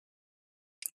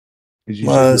Did you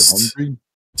say you're Must. hungry?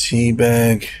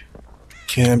 Teabag.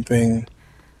 Camping.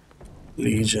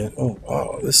 Legion. Oh,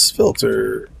 wow. This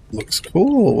filter looks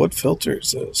cool. What filter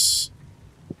is this?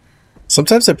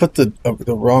 Sometimes I put the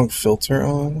wrong filter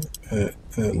on, and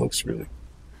it looks really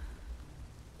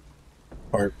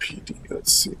RPD.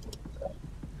 Let's see.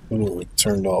 Ooh, it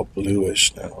turned all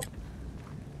bluish now.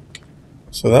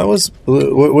 So that was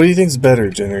blue. What do you think's better,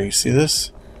 Jenner? You see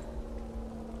this?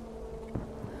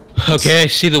 Okay, I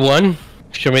see the one.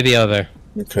 Show me the other.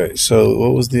 Okay, so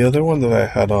what was the other one that I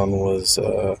had on was,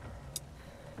 oh,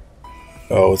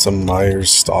 it's a Myers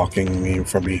stalking me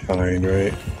from behind,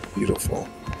 right? Beautiful.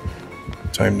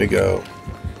 Time to go.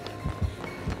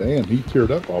 Damn, he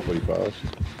teared up awfully fast.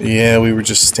 Yeah, we were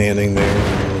just standing there.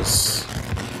 And it was...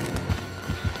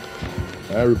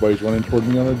 Everybody's running toward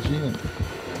me on a gym.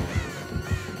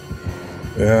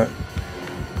 Yeah.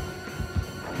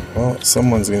 Well,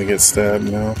 someone's gonna get stabbed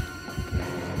now.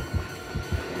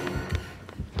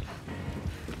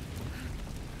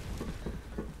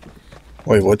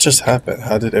 Wait, what just happened?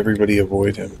 How did everybody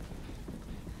avoid him?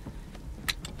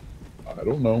 I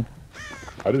don't know.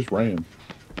 I just ran.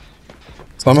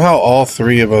 Somehow all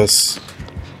three of us...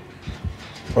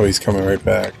 Oh, he's coming right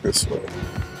back this way.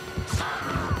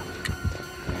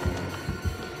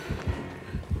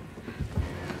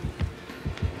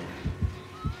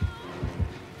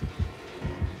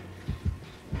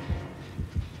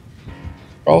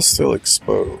 All still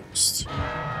exposed.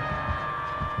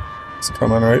 It's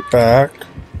coming right back.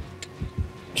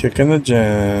 Kicking the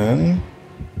gen.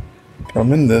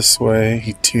 Coming this way.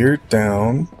 He teared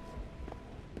down.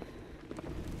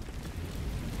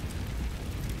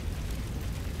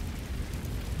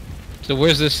 So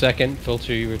where's this second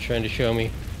filter you were trying to show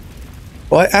me?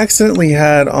 Well, I accidentally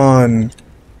had on...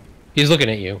 He's looking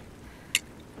at you.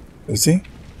 Is he?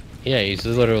 Yeah, he's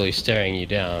literally staring you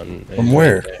down. From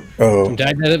where? Right Oh.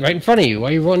 right in front of you. Why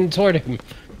are you running toward him?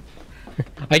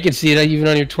 I can see that even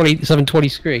on your 720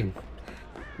 screen.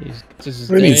 He's just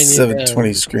What do you mean staring you 720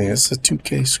 down. screen? It's a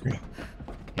 2K screen.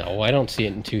 No, I don't see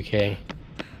it in 2K.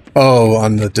 Oh,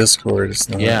 on the Discord, it's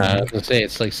not. Yeah, I was gonna say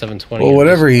it's like 720. Well,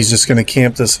 whatever. He's just gonna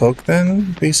camp this hook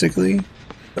then, basically.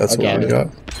 That's I what we got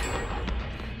got.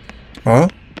 Huh?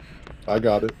 I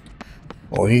got it.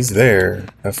 Well, he's there.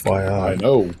 FYI. I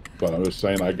know, but I'm just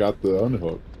saying I got the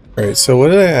unhook. All right. So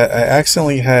what did I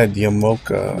accidentally had Yamoka.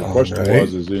 The on, question right?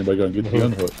 was, is anybody gonna get the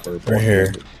unhook? Or Right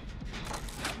here.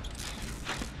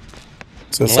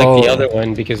 So I it's like all the other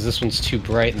one because this one's too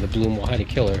bright and the bloom will hide a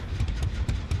killer.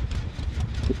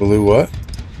 blue. What?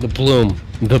 The bloom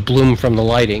from the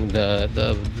lighting,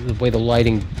 the way the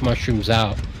lighting mushrooms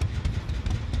out.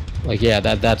 Like, yeah,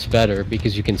 that's better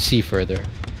because you can see further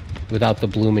without the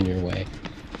bloom in your way.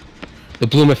 The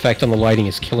bloom effect on the lighting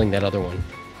is killing that other one.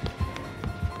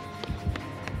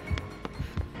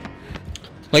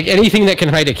 Like, anything that can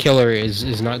hide a killer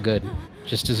is not good,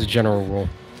 just as a general rule.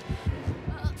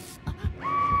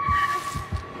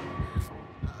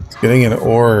 It's getting an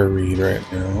aura read right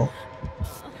now.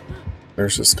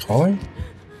 There's this calling.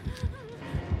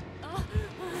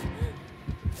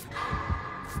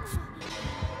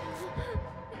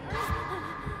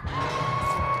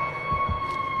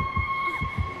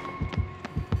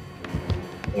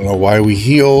 I don't know why we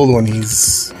healed when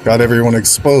he's got everyone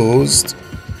exposed.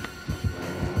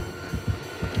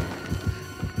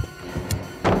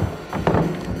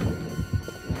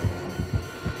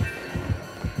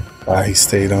 Ah, he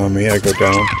stayed on me. I go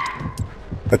down.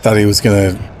 I thought he was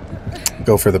gonna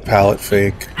go for the pallet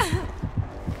fake.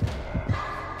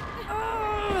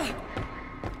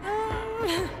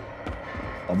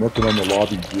 I'm working on the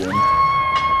lobby gym.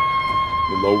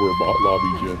 The lower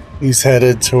lobby gym. He's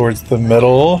headed towards the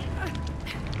middle.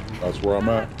 That's where I'm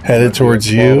at. Headed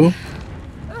towards you.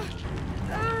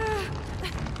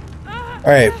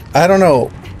 Alright, I don't know.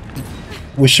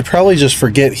 We should probably just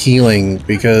forget healing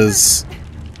because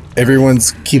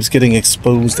everyone's keeps getting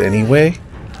exposed anyway.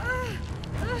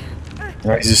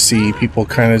 I just see people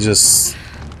kind of just...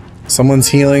 Someone's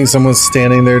healing, someone's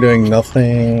standing there doing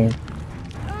nothing.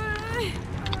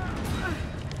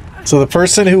 So the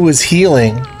person who was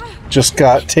healing just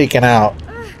got taken out.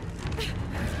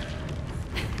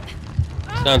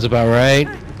 Sounds about right.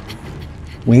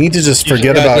 We need to just You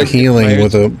forget should about look at healing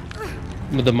with a...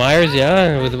 With the Myers,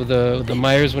 yeah, with the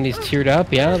Myers when he's teared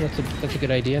up, yeah, that's a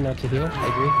good idea not to heal. I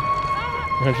agree,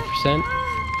 100%.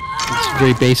 It's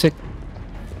very basic.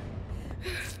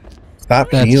 Stop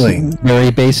That's healing.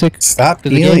 very basic. Stop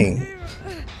healing.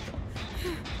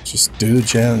 Just do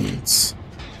gens.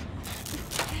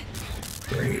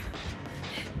 Great.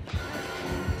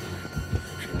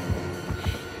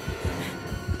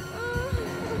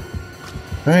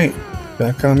 Alright.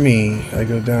 Back on me. I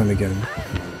go down again.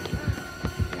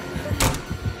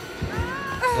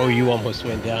 Oh, you almost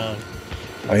went down.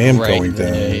 I am Right, going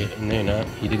down. No, you're not.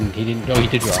 He didn't. Oh, he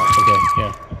did drop. Okay,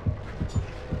 yeah.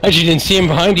 I actually didn't see him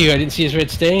behind you. I didn't see his red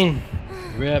stain.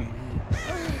 Rip.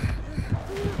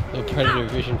 No predator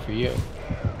vision for you.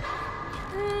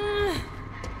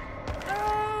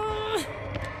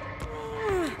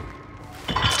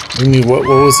 I mean, what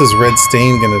was this red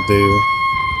stain gonna do?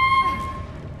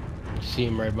 See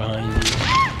him right behind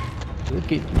you.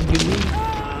 Look at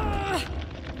me.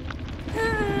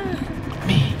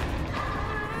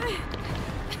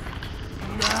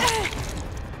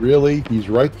 Really? He's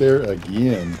right there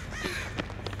again.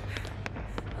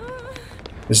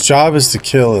 His job is to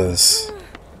kill us.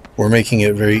 We're making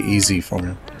it very easy for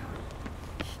him.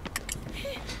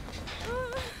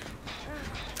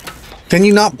 Can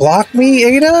you not block me,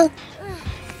 Ada?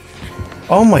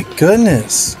 Oh my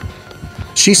goodness.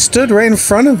 She stood right in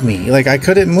front of me. Like, I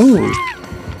couldn't move.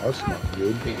 That's not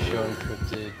good. Big show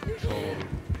encrypted troll.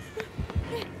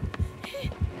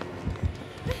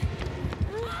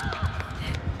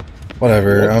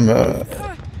 Whatever, I'm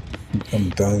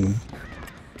done.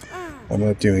 I'm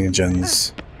not doing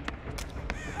agendas.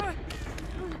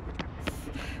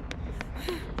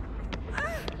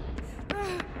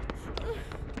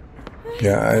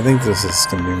 Yeah, I think this is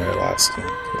gonna be my last game,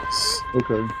 because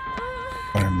Okay.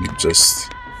 I'm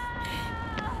just...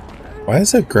 Why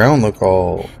does that ground look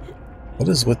all... What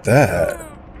is with that?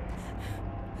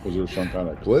 Was there some kind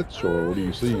of glitch, or what are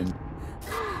you seeing?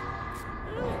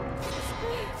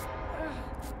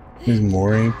 These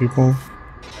mooring people?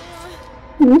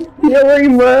 He's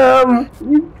killing them!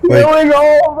 He's killing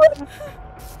all of them!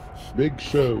 Big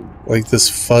show. Like this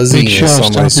fuzziness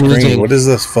on my stop screen. losing. What is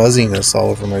this fuzziness all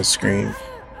over my screen?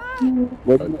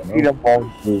 What do you see the balls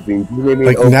moving? You made me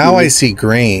Like open now I this- see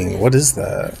green. What is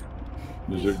that?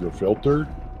 Is it your filter?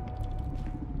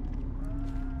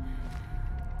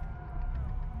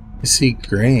 I see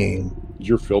green. Is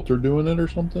your filter doing it or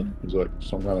something? Is that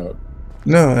some kind of...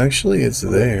 No, actually it's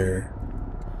there.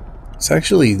 It's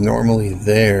actually normally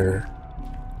there.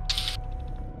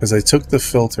 Because I took the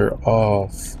filter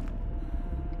off.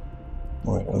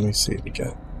 Wait, let me see it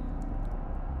again.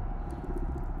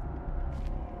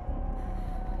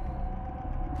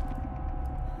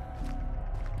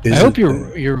 Is I hope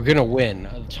it you're gonna win.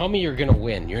 Tell me you're gonna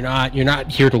win. You're not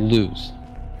here to lose.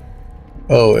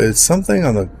 Oh, it's something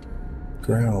on the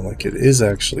ground. Like it is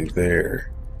actually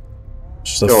there.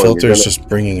 Just the No, you're filter's gonna- just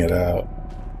bringing it out.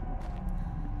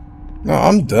 No,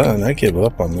 I'm done. I give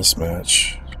up on this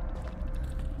match.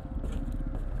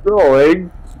 Trolling.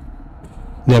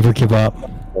 Never give up.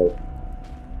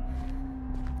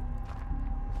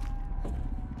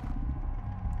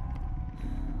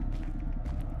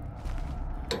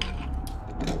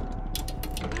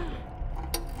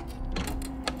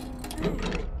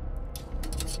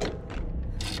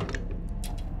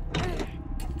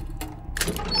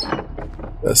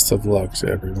 Best of luck to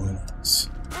everyone else.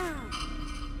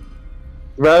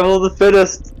 Survival of the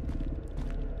fittest.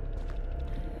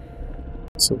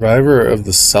 Survivor of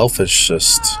the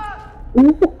selfishest.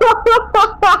 Is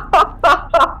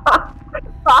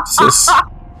this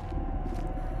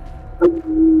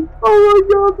Oh my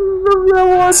god, this is the real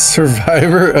one!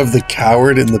 Survivor of the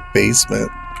coward in the basement?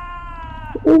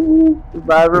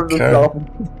 Survivor of the Okay. self.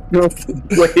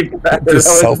 Way better. The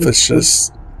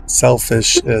selfishest.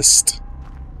 Selfishest.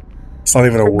 It's not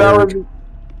even a That word. would-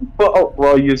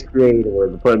 Well, use creative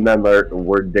words. Put in that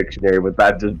word dictionary, but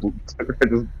that just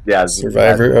yeah.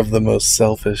 Survivor of the most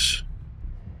selfish.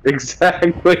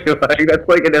 Exactly. Like that's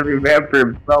like in every man for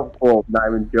himself. Quote, not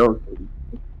even joking.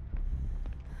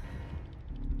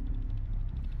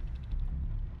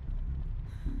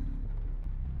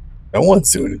 No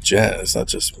one's doing a jet. It's not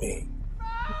just me.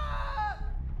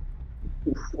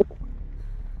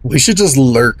 We should just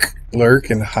lurk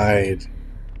and hide,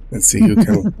 and see who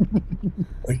can.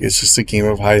 Like it's just a game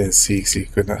of hide and seek. So you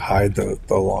couldn't hide the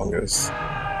longest.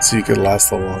 So you could last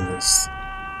the longest.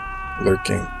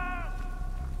 Lurking.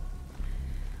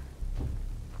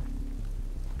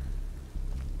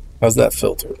 How's that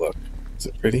filter look? Is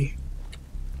it pretty?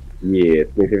 Yeah,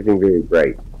 it makes everything very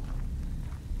bright.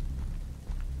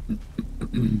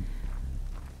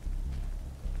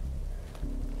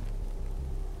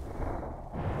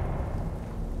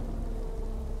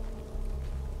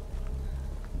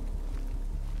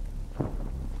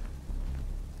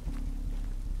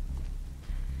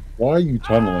 Why are you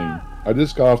tunneling? I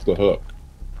just got off the hook.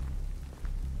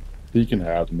 He can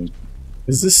have me.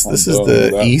 Is this I'm is done with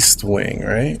the that. east wing,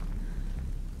 right?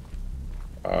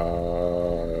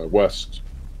 West.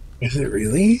 Is it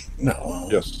really? No.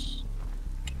 Yes.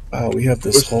 Wow, we have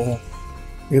this whole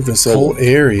Roland.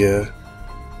 area.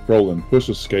 Roland, push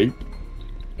escape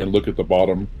and look at the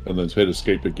bottom and then hit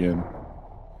escape again.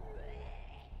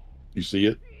 You see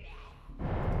it?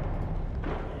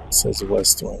 It says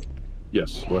west one.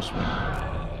 Yes, west one.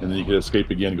 And then you can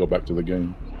escape again and go back to the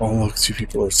game. Oh look, two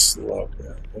people are slow.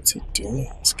 What's he doing?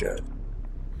 This guy.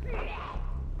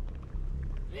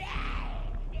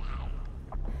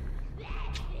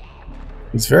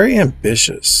 He's very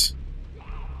ambitious.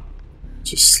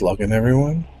 Just slugging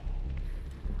everyone.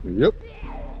 Yep.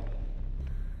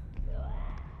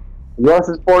 He lost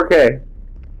his 4K.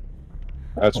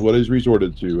 That's what he's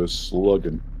resorted to, is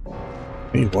slugging.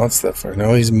 He wants that for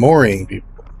no, he's mooring people.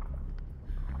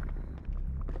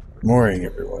 Mooring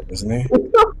everyone, isn't he?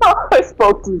 I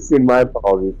spoke too soon, my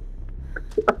apologies.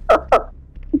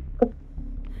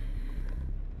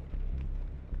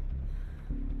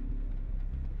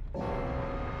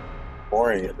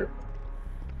 Mooring everyone.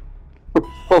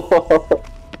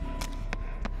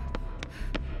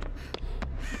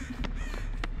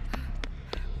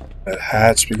 That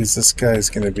hatch, because this guy's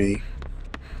gonna be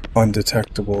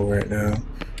undetectable right now.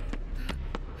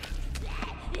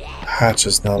 Hatch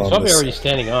is not He's on probably this. already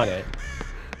standing on it.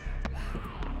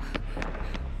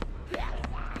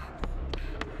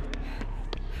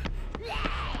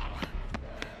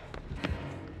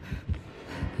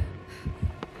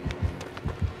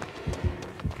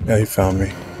 Yeah, he found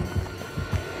me.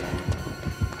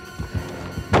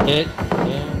 Hit.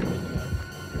 Yeah.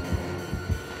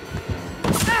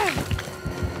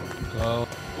 Go.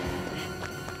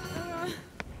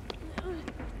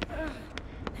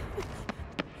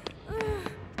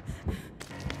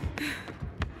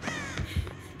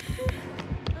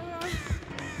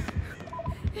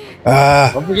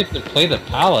 Ah, Don't forget to play the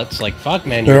pallets. Like, fuck,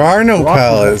 man. there you're are no rocking-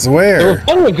 pallets. There were Where?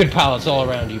 plenty of good pallets all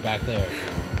around you back there.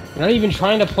 You're not even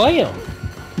trying to play them.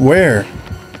 Where?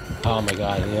 Oh my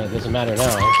god, yeah, it doesn't matter now.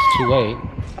 It's too late.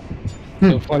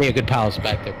 There were plenty of good pallets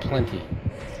back there. Plenty.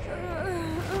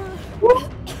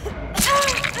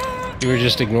 You were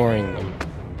just ignoring them.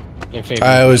 In favor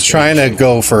I of was trying to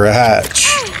go for a hatch,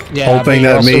 Yeah, but hoping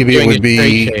you're that also maybe it doing would a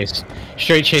be. straight chase.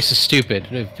 Straight chase is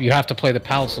stupid. You have to play the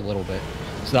pallets a little bit,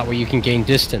 so that way you can gain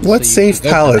distance. What so you safe can go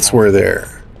for pallets the were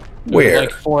there? There were Where?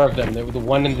 like 4 of them. There was the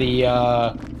one in the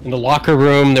locker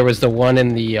room. There was the one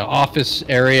in the office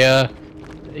area.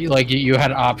 Like you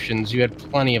had options. You had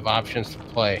plenty of options to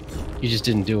play. You just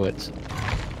didn't do it.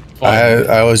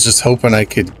 I was just hoping I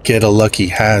could get a lucky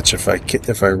hatch if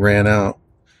I ran out.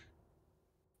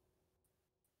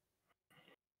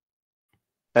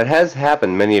 That has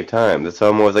happened many a time. That's why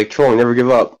I'm always like, trolling, never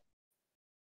give up.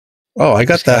 Oh, I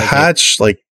got Just the gotta get- hatch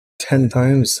like 10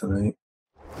 times tonight.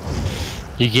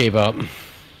 You gave up.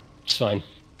 It's fine.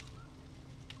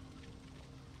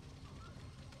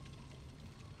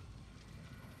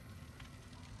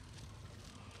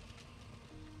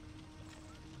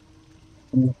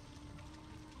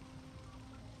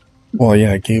 Well,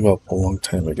 yeah, I gave up a long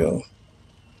time ago.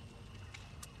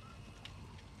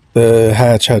 The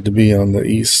hatch had to be on the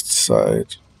east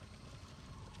side.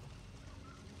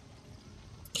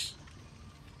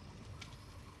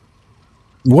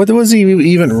 What was he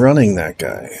even running, that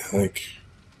guy? Like,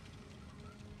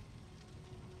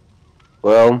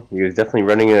 Well, he was definitely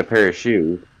running in a pair of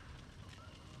shoes.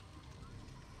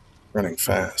 running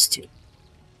fast.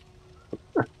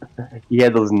 He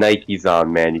had those Nikes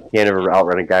on, man. You can't ever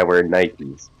outrun a guy wearing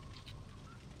Nikes.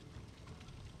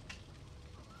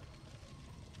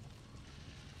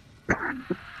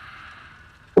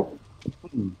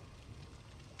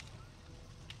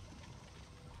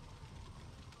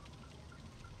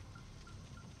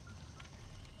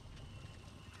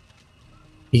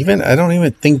 Even I don't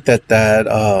even think that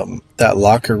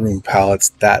locker room pallet's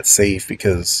that safe,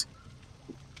 because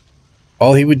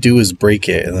all he would do is break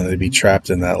it and then they'd be trapped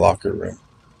in that locker room.